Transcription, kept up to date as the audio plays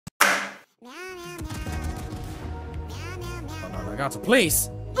I got to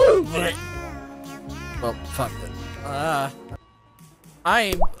please. Well, fuck it.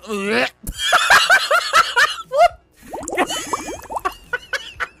 I'm.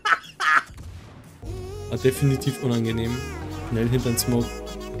 Definitiv unangenehm. Schnell hinter den Smoke.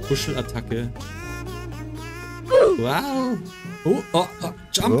 Kuschelattacke. Wow. Oh,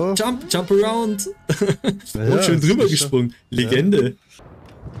 jump around. Oh, schön drüber gesprungen. Legende.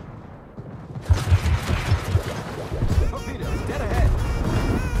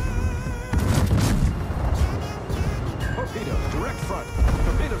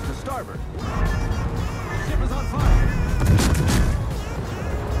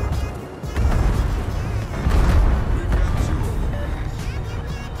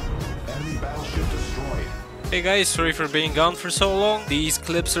 Hey guys, sorry for being gone for so long. These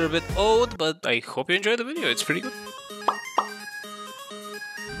clips are a bit old, but I hope you enjoyed the video. It's pretty good.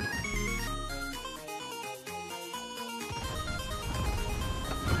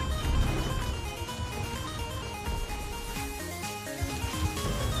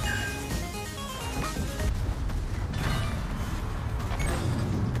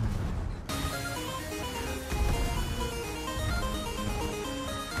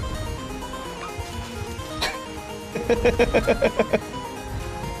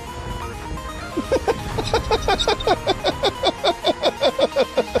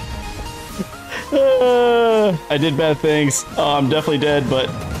 I did bad things. I'm definitely dead, but...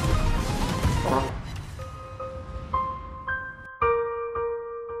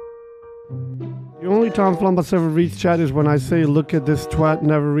 The only time Flambass ever reads chat is when I say, look at this twat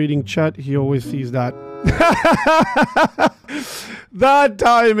never reading chat. He always sees that. That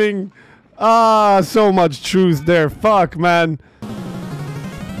timing! Ah, so much truth there. Fuck, man.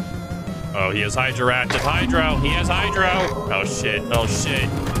 Oh, he has Hydro active. Hydro. He has Hydro. Oh, shit. Oh, shit.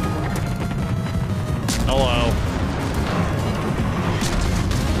 Hello.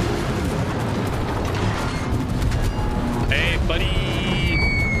 Hey, buddy.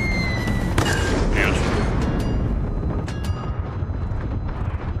 Ouch.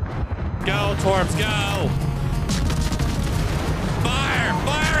 Go, Torps, go. Fire.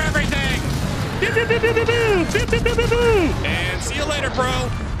 Fire everything. And see you later, bro.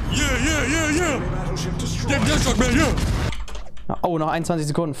 Yeah. Man, yeah. Oh, noch 21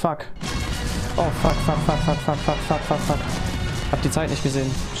 Sekunden, fuck. Oh, fuck. Hab die Zeit nicht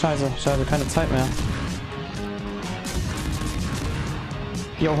gesehen. Scheiße, keine Zeit mehr.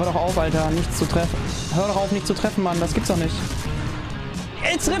 Jo, hör doch auf, Alter, nichts zu treffen. Hör doch auf, nicht zu treffen, Mann, das gibt's doch nicht.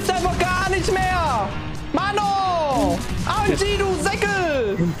 Jetzt trifft einfach gar nicht mehr! Mano! AMG, du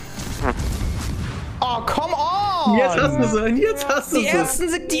Säckel! Oh, come on! Jetzt hast du sie, jetzt hast du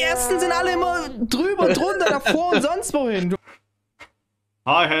sie. Die ersten sind alle immer drüber, drunter, davor und sonst wohin.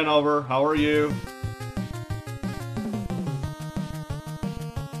 Hi Hanover, how are you?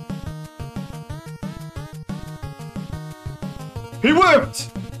 He whipped!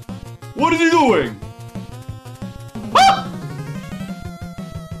 What is he doing? Ah!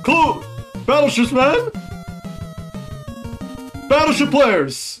 Clue! Battleships, man! Battleship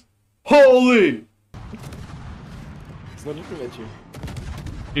players! Holy! It's not looking at you.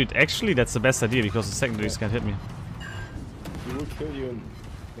 Dude, actually that's the best idea because the secondaries can't hit me. He will kill you and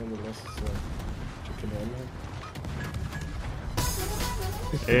then the rest is chicken ammo.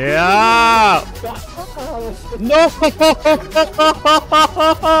 Yeah! No!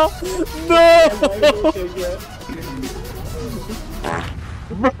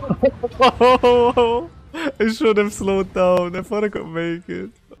 No! I should have slowed down. I thought I could make it.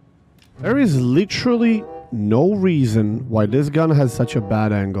 There is literally no reason why this gun has such a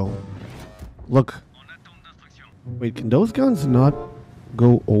bad angle. Look. Wait, can those guns not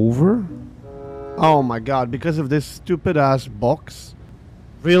go over? Oh my god, because of this stupid ass box?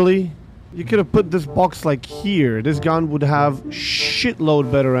 Really? You could have put this box like here. This gun would have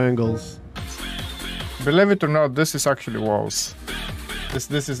shitload better angles. Believe it or not, this is actually WoWs.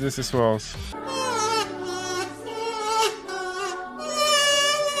 This is WoWs.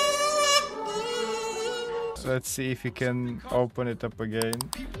 Let's see if we can open it up again.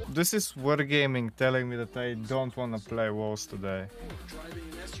 This is Wargaming telling me that I don't want to play WoWs today.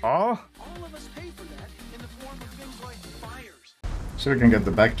 Oh? So we can get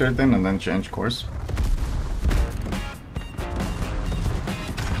the back turret in and then change course.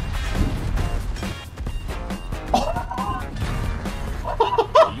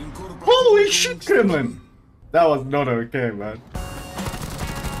 Holy shit, Kremlin! That was not okay, man.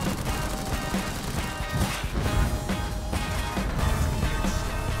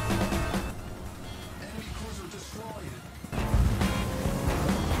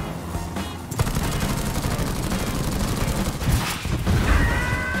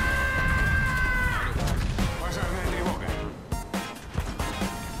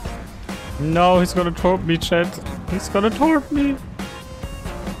 No, he's gonna torp me, chat. He's gonna torp me.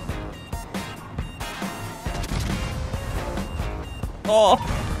 Oh!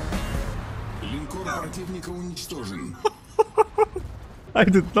 I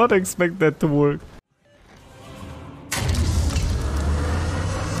did not expect that to work.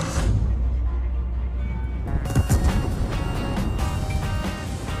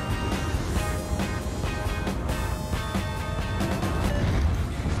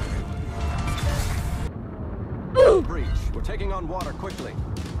 Breach. We're taking on water quickly.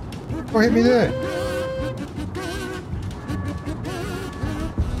 Oh, hit me there.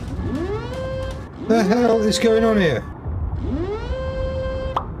 The hell is going on here?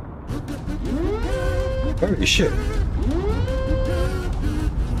 Holy shit.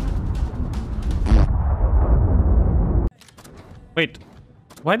 Wait,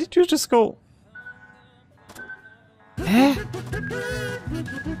 why did you just go? Eh?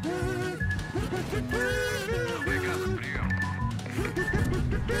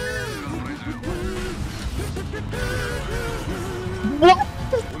 What?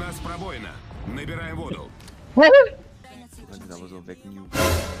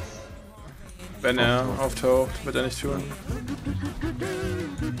 Wenn er auftaucht, wird er nicht tun.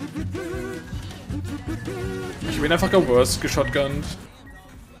 Ich hab ihn einfach gewurst, geschotgunnt.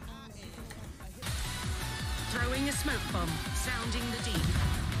 Throwing a smoke bomb, sounding the deep.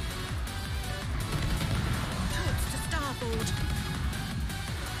 Towards to starboard.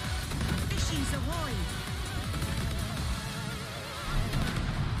 Fishies ahoy.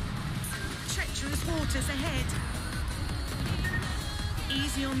 Treacherous waters ahead.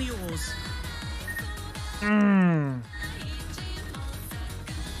 Easy on the oars.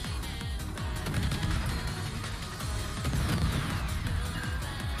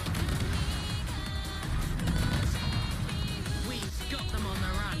 We've got them on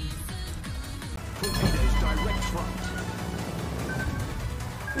the run.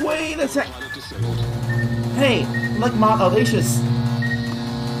 Wait a sec. Hey, look mal audacious.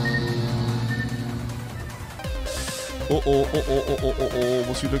 Oh, oh, oh, oh, oh, oh, oh, oh,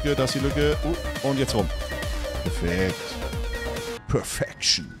 wo ist die Lücke? Da ist die Lücke. Und jetzt rum. Perfekt.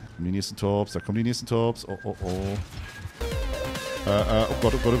 Perfection. Die nächsten Tops, da kommen die nächsten Tops. Oh, oh, oh. Oh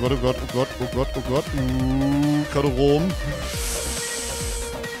Gott, oh Gott, oh Gott, oh Gott, oh Gott, oh Gott, oh Gott. Gerade rum.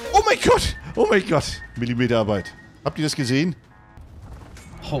 Oh mein Gott! Oh mein Gott! Millimeterarbeit. Habt ihr das gesehen?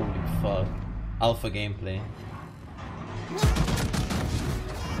 Holy fuck. Alpha gameplay.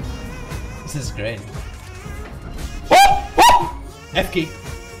 This is great. FK.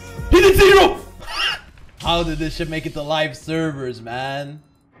 Hit it 0! How did this shit make it to live servers, man?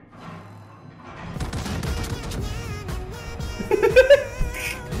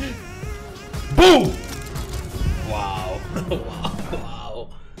 Boom! Wow. Wow, wow.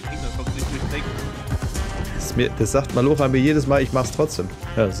 Das sagt Malocha mir jedes Mal, ich mach's trotzdem.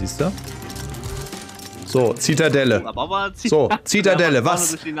 Ja, siehst du? So, Zitadelle. So, Zitadelle,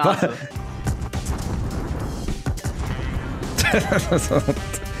 was?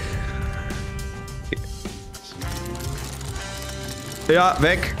 Ja,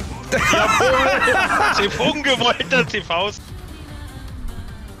 weg. Sie umgewollt, die Faust.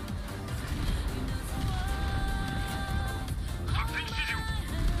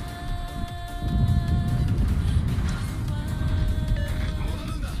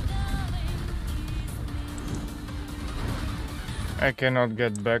 I cannot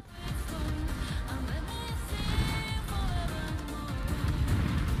get back.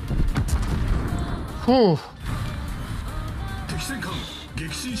 Whew.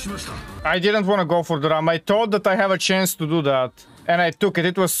 I didn't want to go for the ram. I thought that I have a chance to do that. And I took it.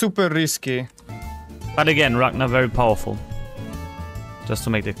 It was super risky. But again, Ragnar very powerful. Just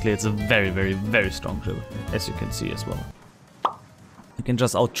to make that clear, it's a very, very, very strong ship. As you can see as well. You can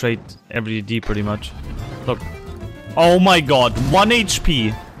just out-trade every D pretty much. Look. Oh my god, 1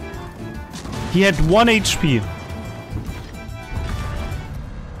 HP. He had 1 HP.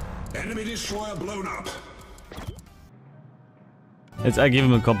 Enemy destroyer blown up. I give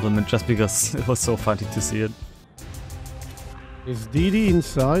him a compliment just because it was so funny to see it. Is DD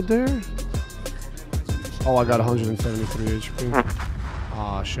inside there? Oh, I got 173 HP.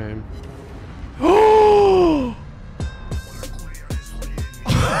 Ah, shame. Oh!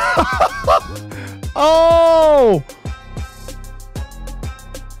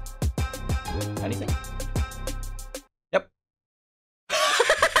 Anything? Yep.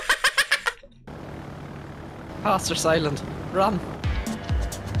 Hearts are silent. Run.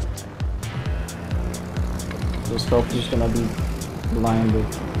 The scope is gonna be blinded.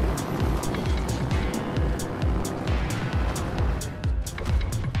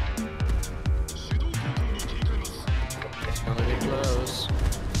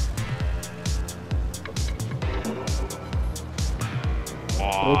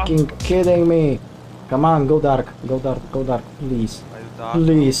 freaking kidding me? Come on, go dark, please.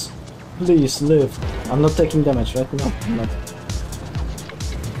 Please. Please, live. I'm not taking damage, right? No, I'm not.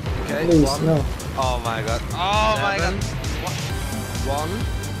 Okay, please, one. no. Oh my god. Oh my god. One.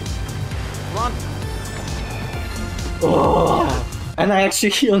 Oh, and I actually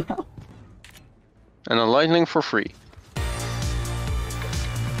heal now. And a lightning for free.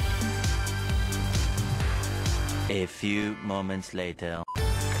 A few moments later.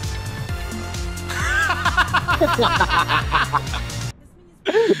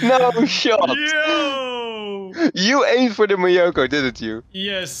 No shot! Yo! You aimed for the Mayoko, didn't you?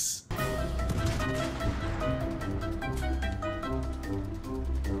 Yes.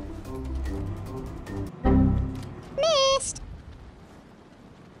 Missed.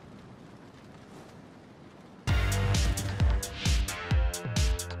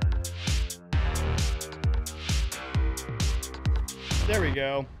 There we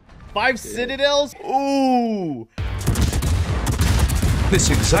go. 5 citadels? Ooh! That's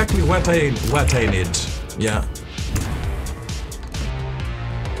exactly what I need. Yeah.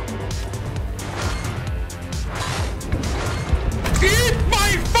 Eat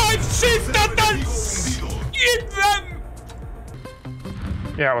my 5 citadels! Eat them!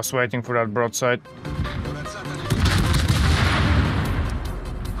 Yeah, I was waiting for that broadside.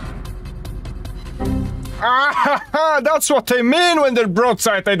 Ah, that's what I mean when they're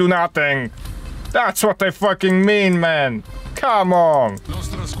broadside I do nothing. That's what I fucking mean, man. Come on.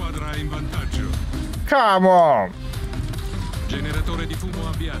 Nostra squadra in vantaggio. Come on. Generatore di fumo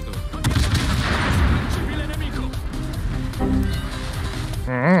avviato. Civile nemico.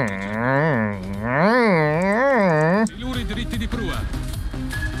 Siluri dritti di prua.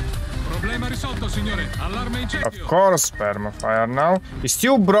 Problema risolto, signore. Allarme incendio. Of course, Permafire now. He's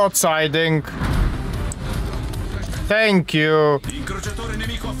still broadsiding. Thank you. Incrociatore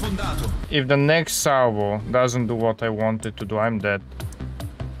nemico affondato. If the next salvo doesn't do what I wanted to do, I'm dead.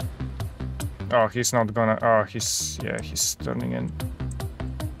 Oh, he's not gonna... Oh, he's turning in.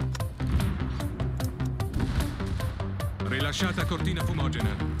 Rilasciata cortina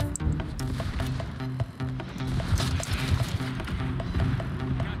fumogena.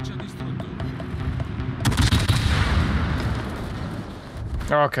 Caccia distrutto.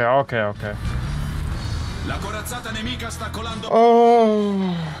 Okay. La corazzata nemica sta colando.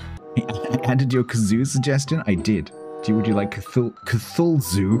 Oh. I added your kazoo suggestion? I did. Would you like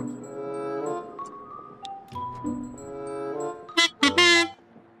Cthulhu?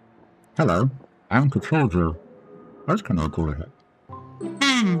 Hello, I'm Cthulhu. That's kind of a cool head.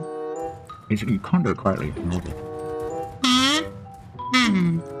 You can't do it quietly.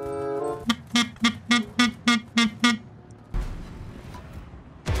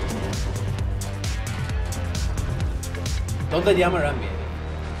 Don't let Yama run me.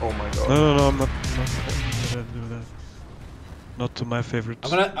 Oh my god. No, I'm not gonna do that. Not to my favorite.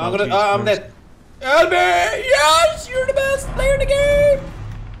 I'm dead. Help me! Yes, you're the best player in the game.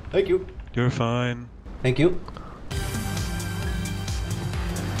 Thank you. You're fine. Thank you.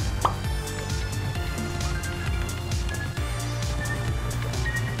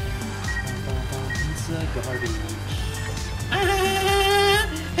 Garbage.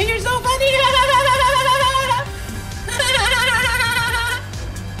 And you're so funny!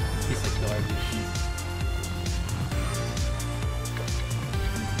 He's like garbage.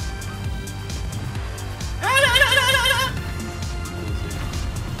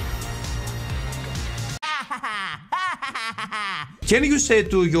 Can you say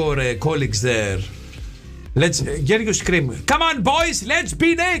to your colleagues there, let's hear you scream, come on boys, let's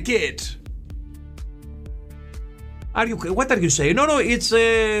be naked! What are you saying? No, it's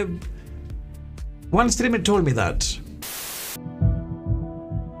one streamer told me that.